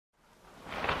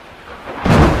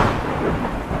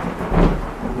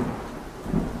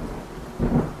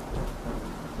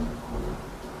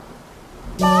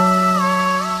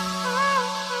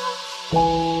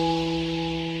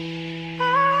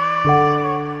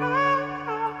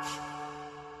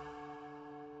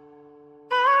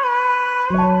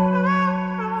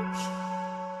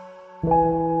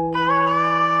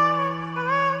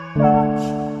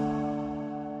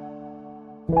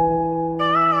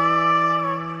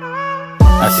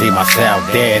see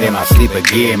myself dead in my sleep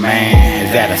again, man.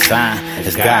 Is that a sign?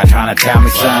 Is God trying to tell me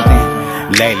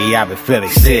something? Lately I've been feeling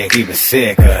sick, even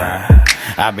sicker.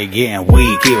 I've been getting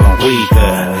weak, even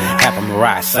weaker. Half of my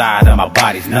right side of my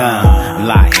body's numb.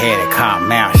 Lightheaded,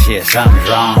 calm out, shit, something's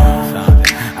wrong.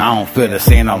 I don't feel the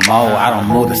same no more. I don't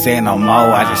move the same no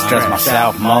more. I just stress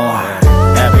myself more.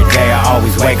 Every day I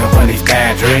always wake up with these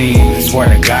bad dreams. Swear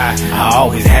to God, I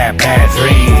always have bad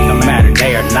dreams. No matter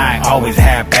day or night, always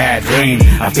have bad dreams.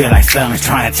 I feel like something's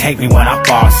trying to take me when I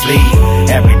fall asleep.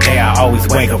 Every day I always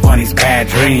wake up with these bad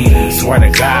dreams. Swear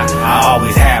to God, I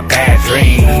always have bad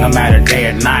dreams. No matter day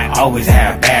or night, always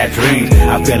have bad dreams.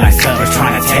 I feel like something's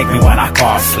trying to take me when I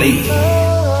fall asleep.